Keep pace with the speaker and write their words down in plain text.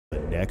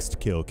next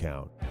kill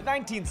count. The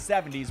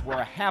 1970s were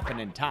a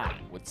happening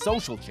time, with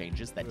social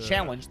changes that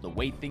challenged the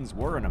way things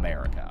were in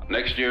America.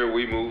 Next year,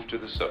 we moved to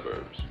the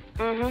suburbs.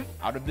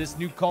 Out of this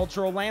new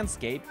cultural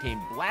landscape came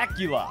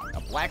Blacula,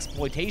 a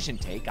blaxploitation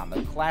take on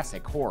the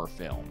classic horror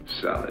film.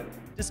 Solid.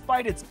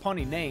 Despite its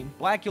punny name,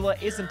 Blacula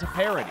isn't a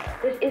parody.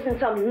 This isn't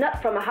some nut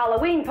from a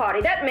Halloween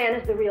party. That man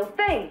is the real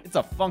thing. It's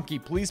a funky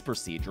police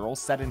procedural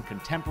set in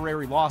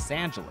contemporary Los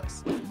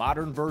Angeles, with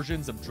modern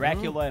versions of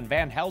Dracula and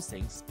Van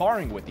Helsing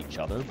sparring with each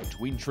other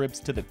between trips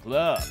to the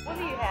club. What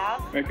do you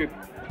have? Make it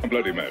a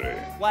Bloody Mary.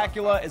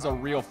 Blacula is a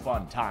real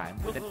fun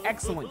time, with an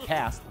excellent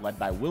cast led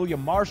by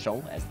William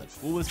Marshall as the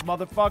coolest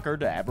motherfucker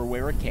to ever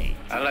wear a cape.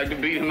 I'd like to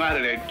beat him out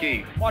of that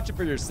cape. Watch it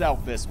for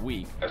yourself this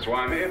week. That's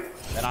why I'm here.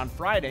 Then on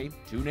Friday,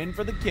 tune in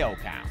for the kill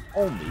count,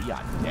 only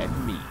on Dead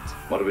Meat.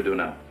 What do we do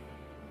now?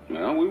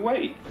 Well, we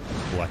wait.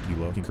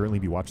 Blacula can currently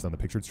be watched on the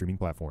pictured streaming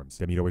platforms.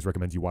 Dead Meat always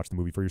recommends you watch the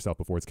movie for yourself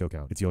before its kill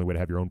count. It's the only way to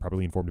have your own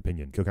properly informed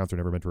opinion. Kill counts are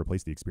never meant to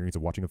replace the experience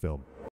of watching a film.